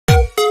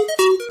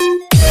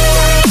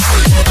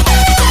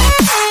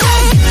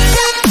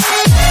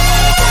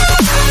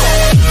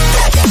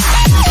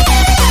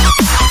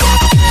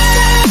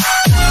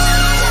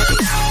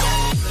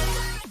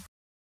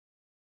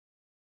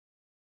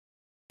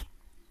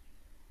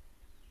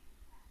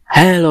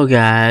Hello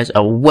guys,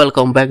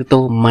 welcome back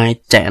to my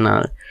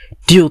channel.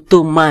 Due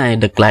to my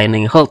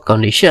declining health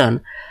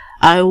condition,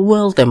 I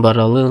will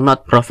temporarily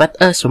not provide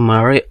a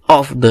summary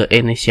of the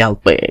initial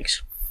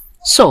picks.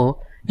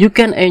 So, you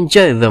can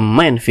enjoy the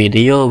main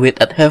video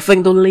without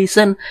having to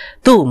listen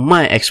to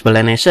my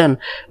explanation,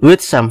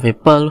 which some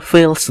people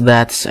feels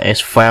that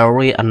is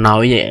very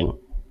annoying.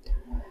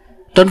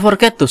 Don't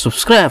forget to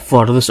subscribe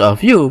for those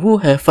of you who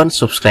haven't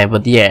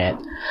subscribed yet.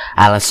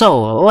 Also,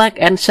 like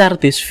and share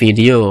this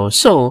video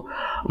so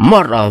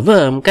more of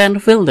them can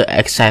feel the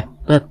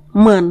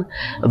excitement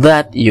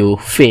that you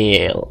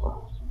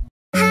feel.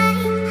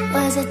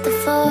 Was it the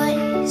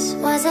voice?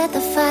 Was it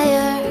the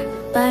fire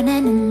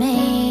burning in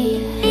me?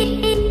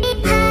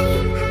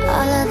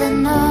 All of the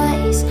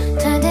noise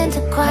turned into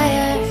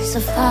choirs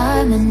of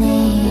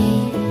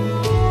harmony.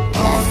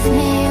 Left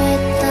me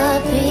with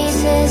the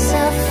pieces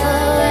of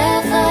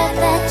forever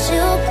that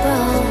you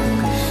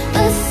broke.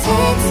 But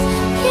since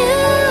you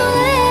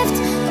left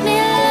me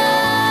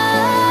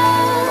alone,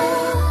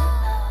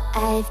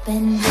 I've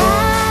been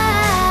high.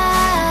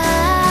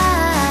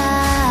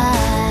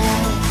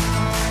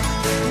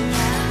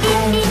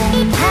 I've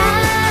been high.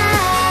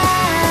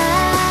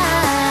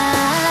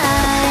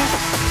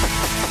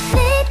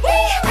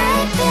 Lately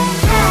I've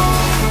been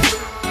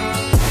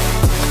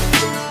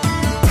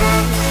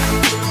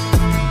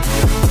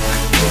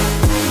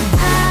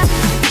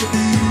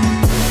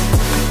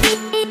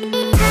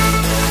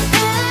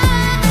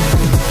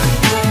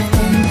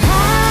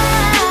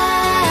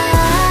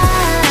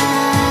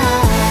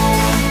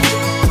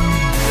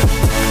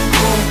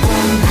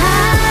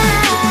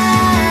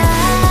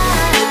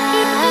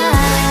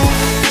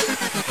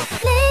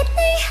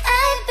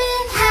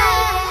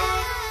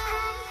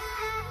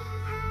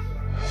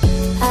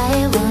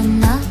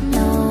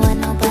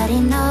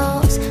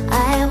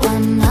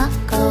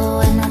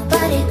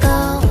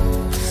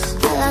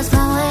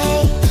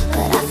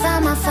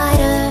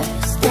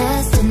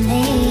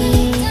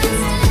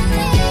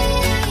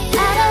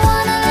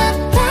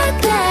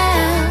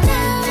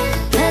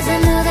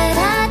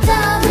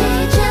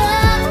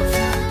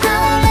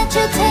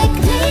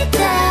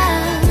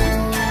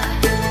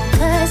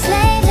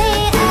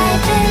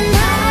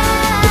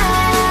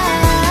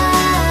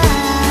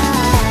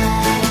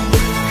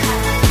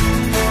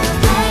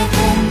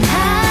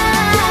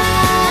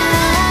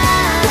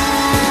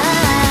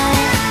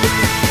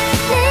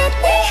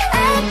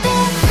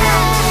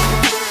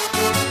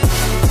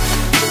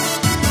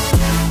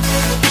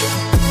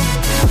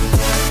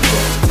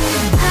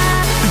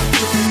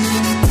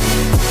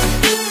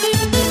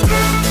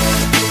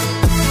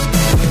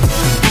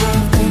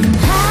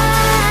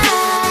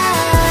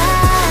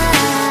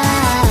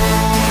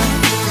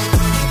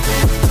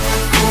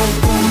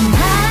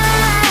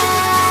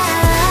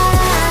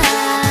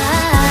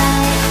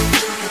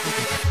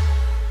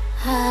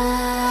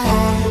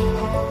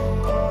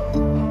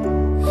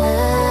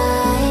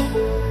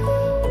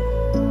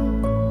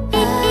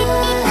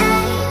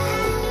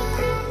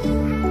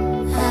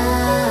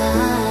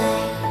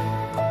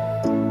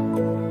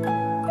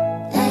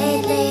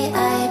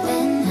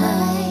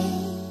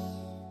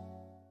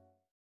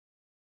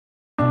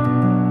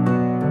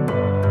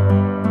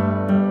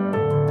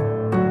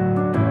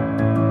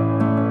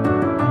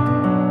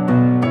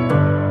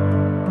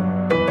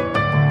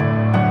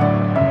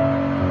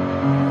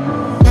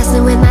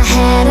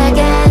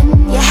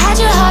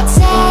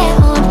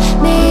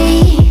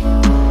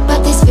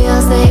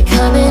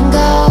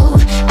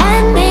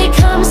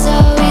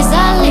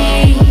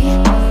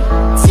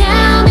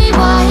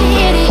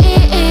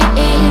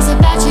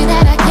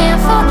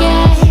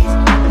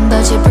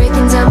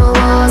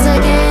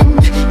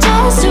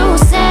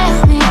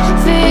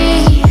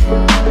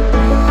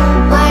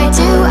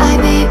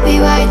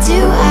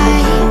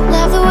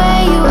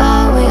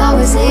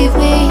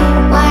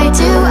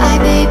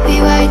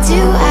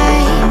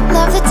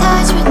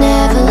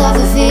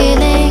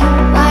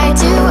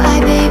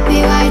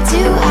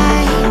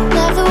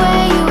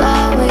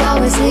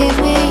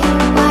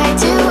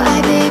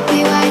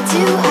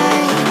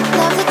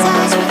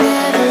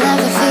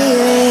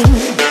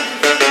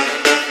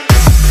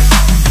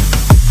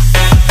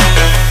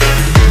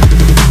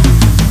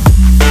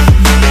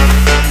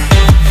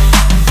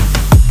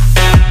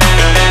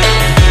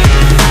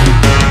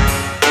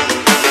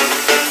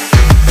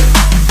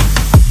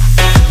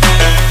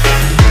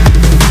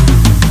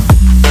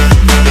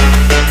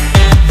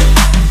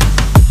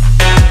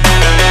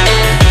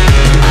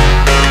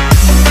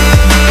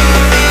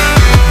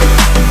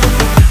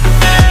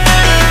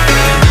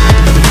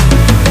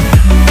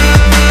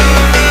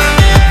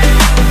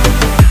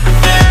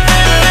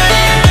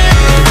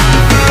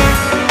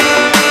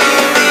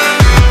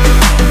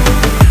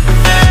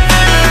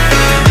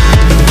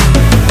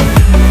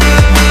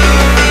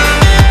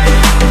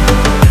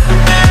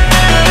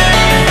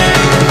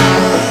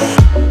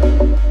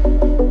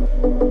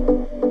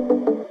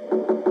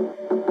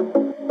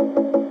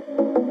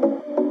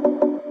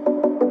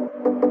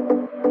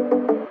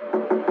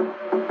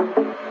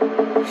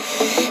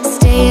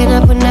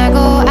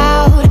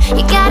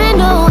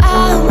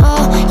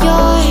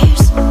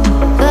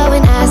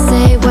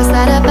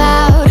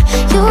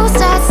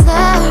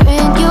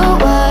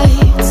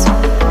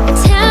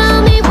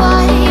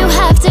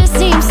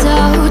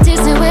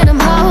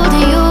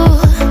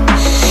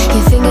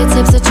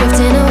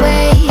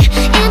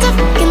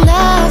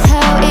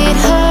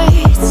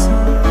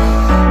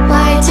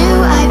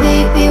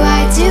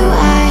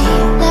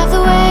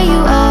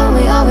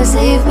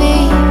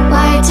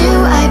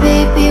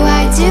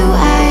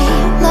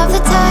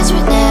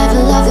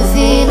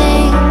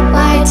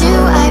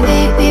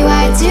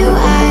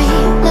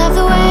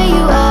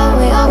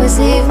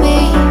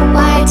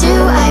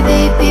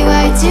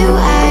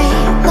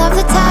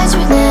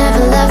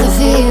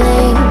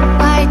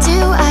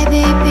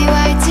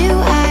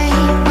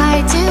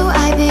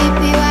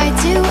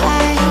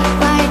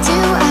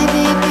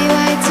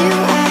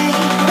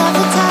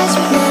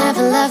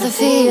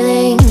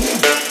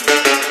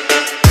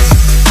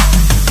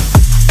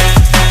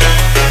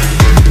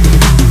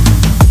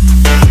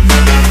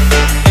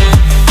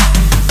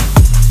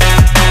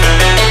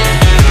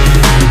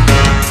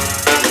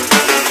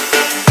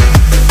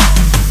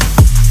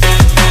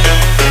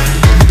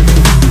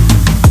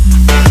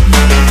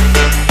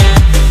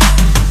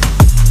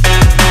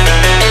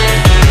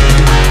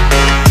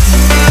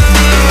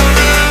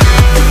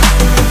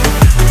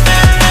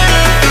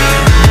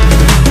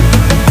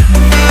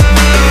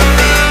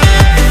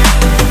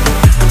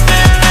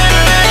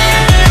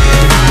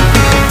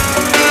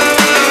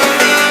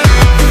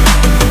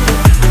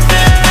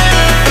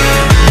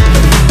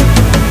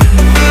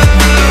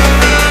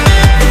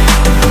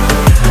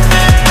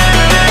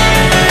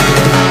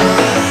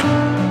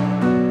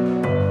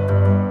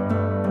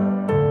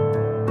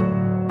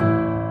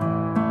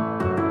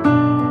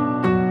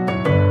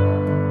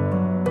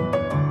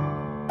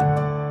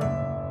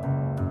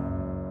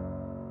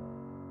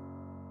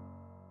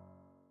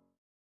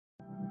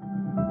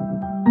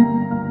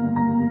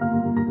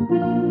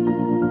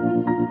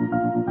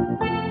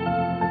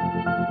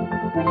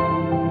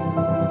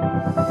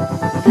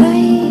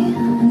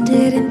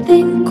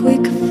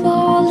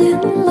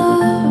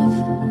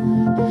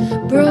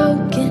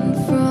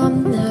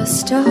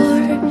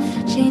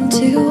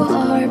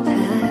our past.